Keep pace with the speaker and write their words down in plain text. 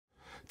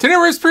Today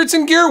on Riffs, Spirits,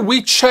 and Gear,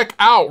 we check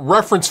out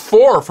Reference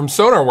 4 from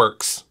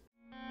Sonarworks.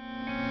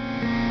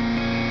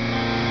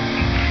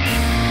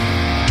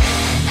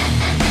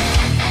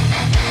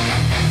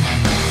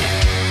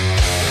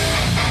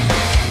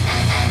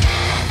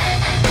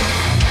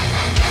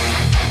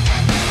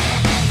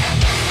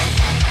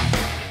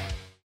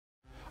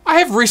 I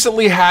have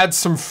recently had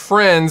some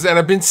friends and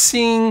I've been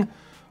seeing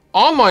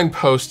online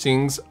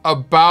postings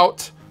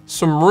about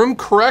some room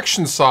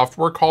correction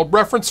software called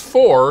Reference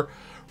 4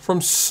 from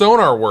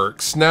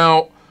Sonarworks.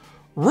 Now,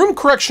 room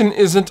correction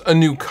isn't a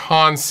new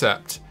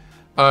concept.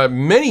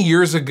 Many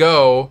years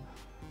ago,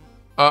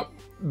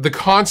 the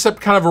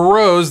concept kind of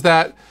arose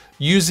that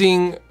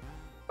using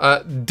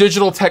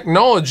digital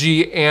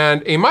technology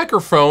and a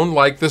microphone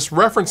like this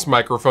reference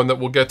microphone that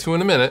we'll get to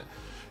in a minute,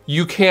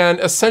 you can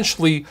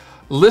essentially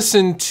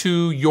listen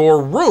to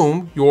your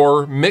room,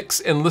 your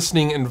mix and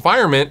listening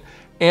environment,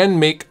 and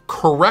make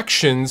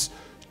corrections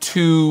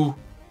to,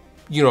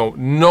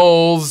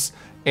 nulls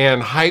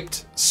and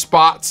hyped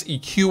spots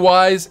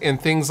EQ-wise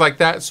and things like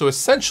that. So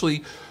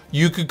essentially,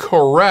 you could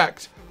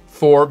correct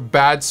for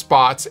bad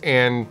spots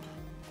and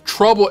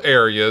trouble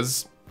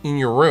areas in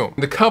your room.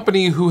 The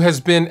company who has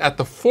been at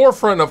the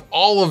forefront of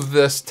all of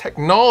this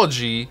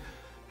technology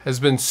has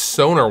been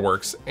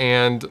Sonarworks,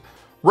 and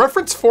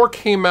Reference 4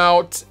 came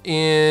out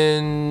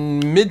in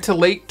mid to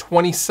late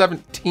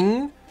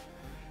 2017,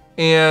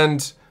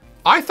 and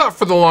I thought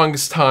for the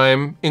longest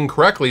time,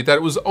 incorrectly, that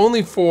it was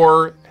only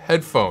for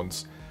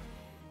headphones.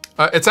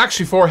 It's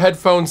actually for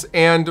headphones,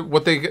 and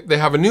what they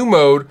have a new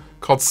mode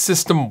called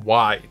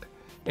system-wide.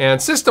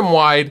 And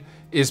system-wide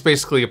is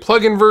basically a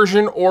plug-in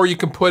version, or you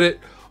can put it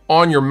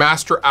on your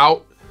master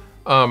out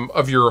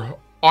of your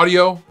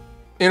audio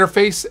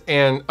interface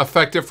and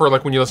affect it for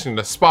like when you're listening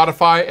to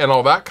Spotify and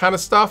all that kind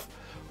of stuff.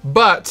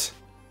 But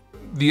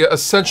the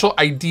essential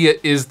idea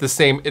is the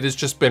same. It has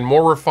just been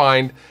more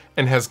refined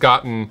and has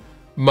gotten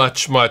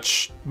much,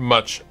 much,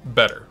 much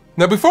better.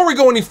 Now, before we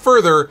go any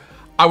further,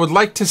 I would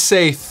like to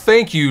say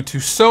thank you to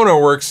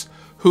Sonarworks,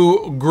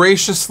 who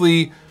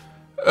graciously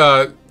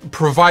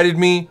provided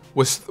me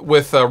with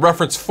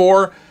Reference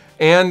 4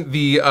 and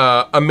the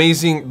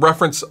amazing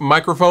reference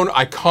microphone.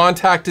 I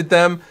contacted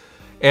them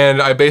and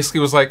I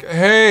basically was like,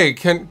 hey,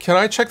 can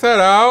I check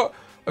that out?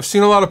 I've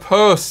seen a lot of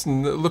posts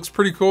and it looks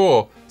pretty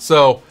cool.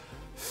 So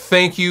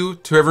thank you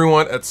to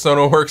everyone at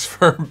Sonarworks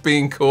for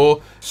being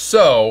cool.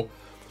 So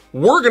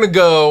we're gonna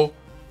go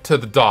to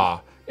the DAW,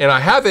 and I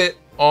have it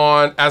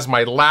on as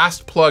my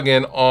last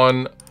plugin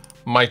on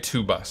my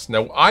 2-bus.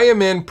 Now I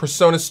am in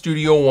Persona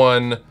Studio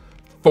One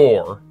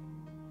 4,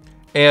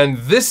 and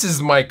this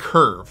is my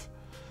curve.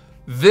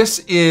 This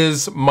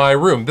is my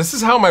room. This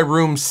is how my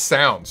room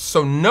sounds.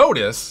 So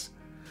notice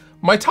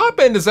my top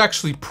end is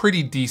actually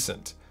pretty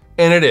decent,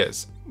 and it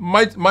is.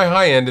 My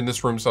high end in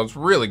this room sounds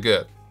really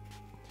good.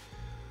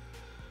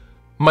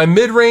 My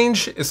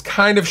mid-range is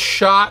kind of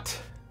shot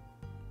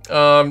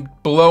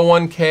below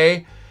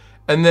 1K,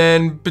 and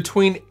then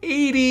between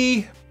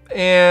 80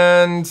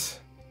 and,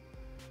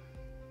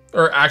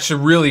 or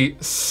actually really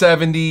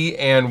 70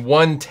 and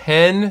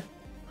 110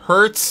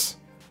 hertz,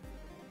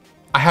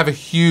 I have a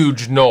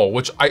huge null,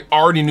 which I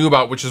already knew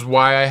about, which is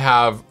why I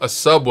have a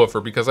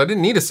subwoofer, because I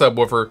didn't need a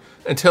subwoofer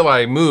until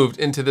I moved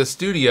into this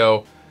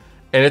studio,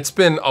 and it's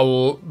been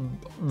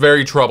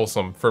very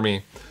troublesome for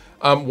me.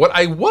 What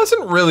I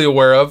wasn't really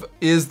aware of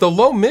is the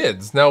low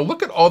mids. Now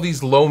look at all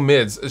these low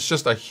mids. It's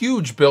just a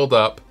huge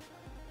buildup.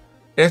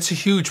 It's a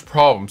huge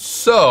problem.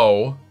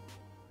 So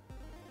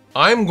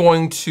I'm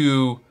going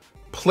to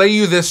play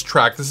you this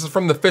track. This is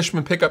from the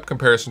Fishman pickup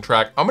comparison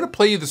track. I'm gonna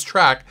play you this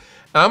track,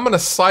 and I'm gonna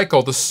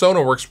cycle the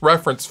Sonarworks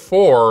Reference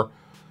 4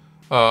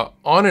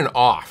 on and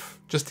off,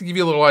 just to give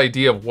you a little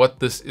idea of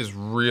what this is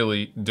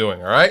really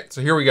doing, all right?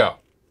 So here we go.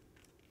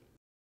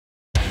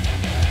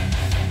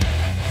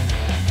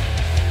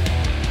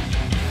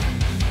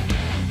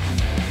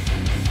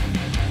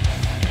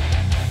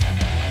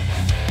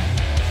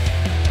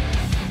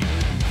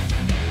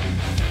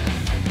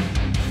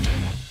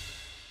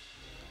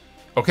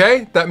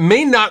 Okay, that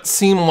may not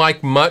seem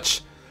like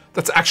much.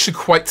 That's actually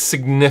quite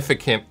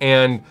significant,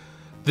 and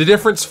the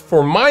difference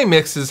for my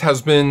mixes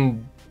has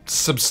been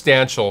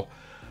substantial.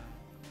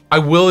 I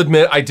will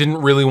admit I didn't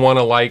really want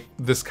to like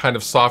this kind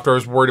of software. I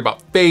was worried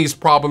about phase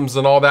problems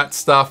and all that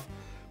stuff.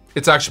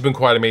 It's actually been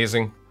quite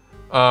amazing.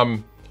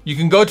 You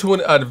can go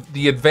to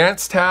the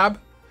Advanced tab,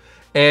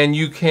 and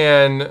you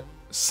can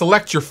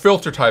select your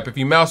filter type. If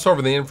you mouse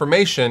over the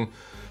information,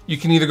 you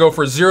can either go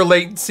for zero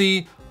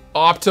latency,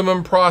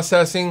 optimum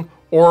processing,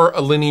 or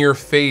a linear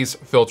phase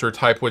filter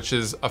type, which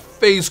is a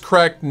phase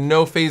correct,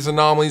 no phase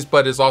anomalies,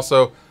 but is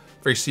also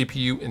very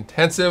CPU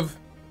intensive.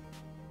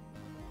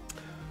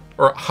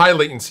 Or high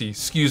latency,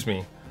 excuse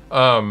me.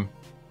 But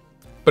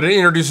it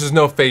introduces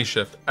no phase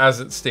shift, as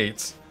it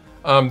states.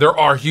 There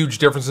are huge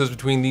differences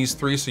between these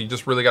three, so you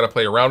just really gotta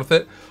play around with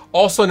it.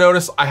 Also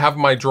notice I have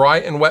my dry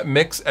and wet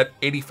mix at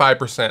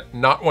 85%,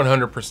 not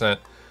 100%.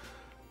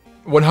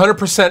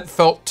 100%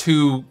 felt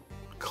too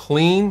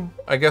clean,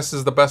 I guess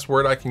is the best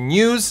word I can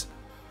use.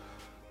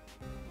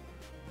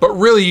 But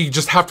really, you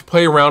just have to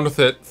play around with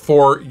it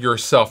for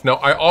yourself. Now,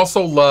 I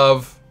also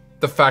love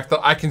the fact that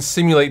I can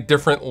simulate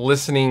different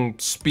listening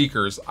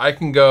speakers. I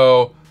can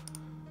go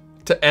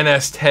to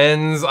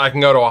NS10s, I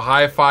can go to a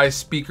hi-fi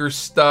speaker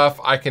stuff,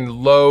 I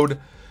can load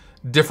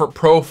different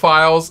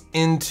profiles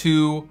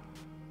into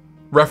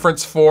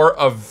Reference 4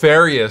 of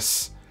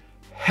various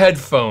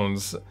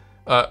headphones,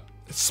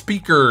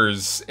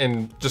 speakers,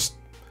 and just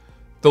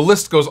the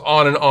list goes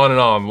on and on and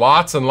on.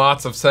 Lots and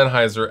lots of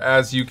Sennheiser,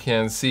 as you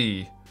can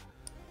see.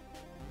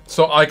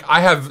 So like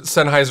I have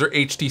Sennheiser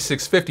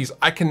HD650s,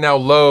 I can now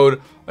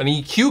load an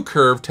EQ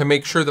curve to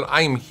make sure that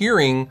I am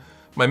hearing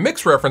my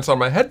mix reference on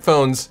my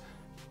headphones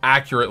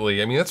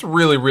accurately. I mean, that's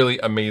really, really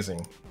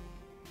amazing.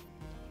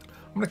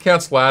 I'm gonna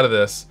cancel out of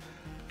this.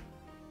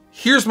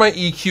 Here's my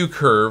EQ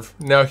curve.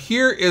 Now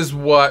here's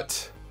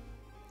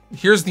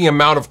the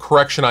amount of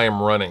correction I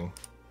am running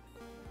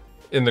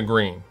in the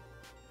green.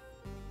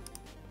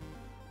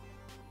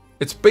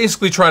 It's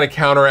basically trying to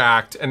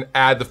counteract and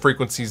add the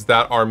frequencies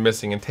that are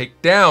missing and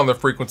take down the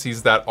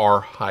frequencies that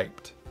are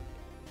hyped.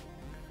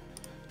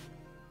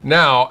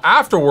 Now,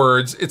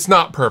 afterwards, it's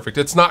not perfect.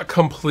 It's not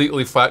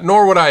completely flat,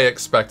 nor would I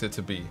expect it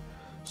to be.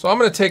 So I'm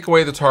gonna take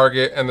away the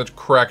target and the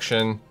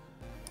correction,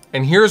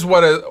 and here's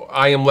what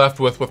I am left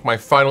with my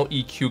final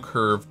EQ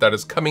curve that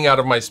is coming out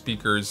of my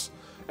speakers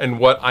and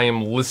what I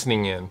am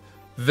listening in.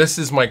 This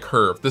is my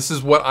curve. This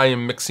is what I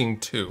am mixing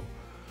to.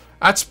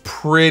 That's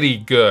pretty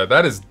good.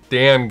 That is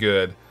damn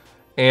good.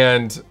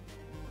 And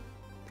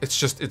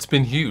it's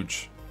been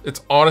huge.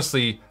 It's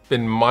honestly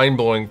been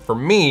mind-blowing for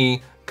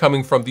me,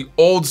 coming from the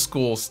old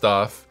school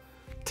stuff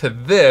to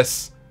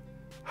this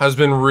has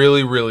been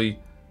really, really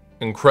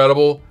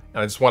incredible.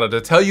 And I just wanted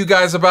to tell you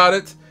guys about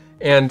it.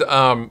 And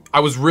I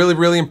was really,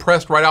 really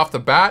impressed right off the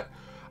bat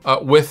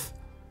with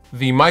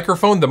the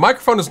microphone. The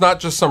microphone is not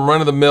just some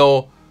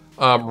run-of-the-mill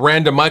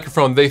random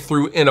microphone they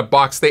threw in a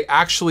box. They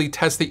actually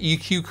test the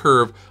EQ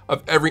curve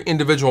of every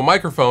individual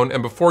microphone,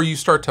 and before you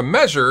start to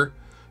measure,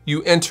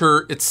 you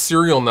enter its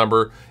serial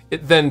number.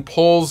 It then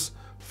pulls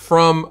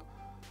from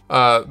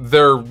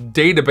their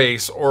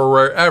database or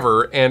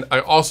wherever, and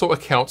it also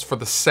accounts for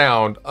the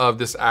sound of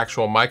this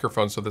actual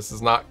microphone, so this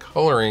is not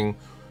coloring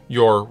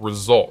your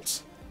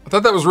results. I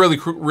thought that was really,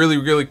 really,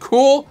 really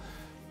cool.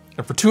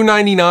 And for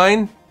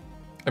 $299,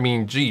 I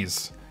mean,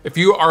 geez. If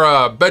you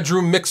are a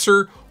bedroom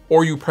mixer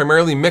or you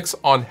primarily mix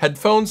on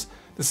headphones,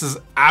 this is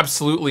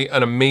absolutely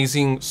an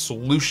amazing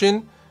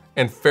solution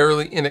and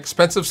fairly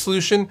inexpensive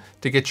solution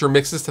to get your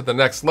mixes to the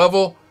next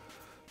level.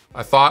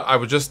 I thought I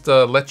would just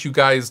let you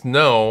guys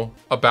know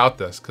about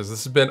this because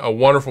this has been a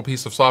wonderful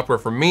piece of software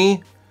for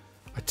me.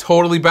 I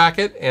totally back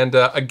it. And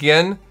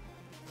again,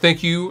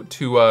 thank you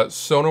to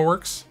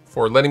Sonarworks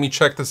for letting me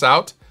check this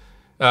out.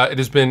 It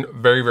has been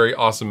very, very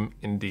awesome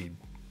indeed.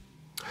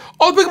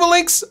 All the clickable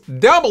links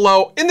down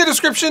below in the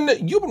description.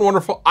 You've been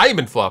wonderful. I've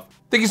been Fluff.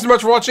 Thank you so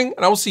much for watching,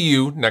 and I will see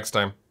you next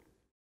time.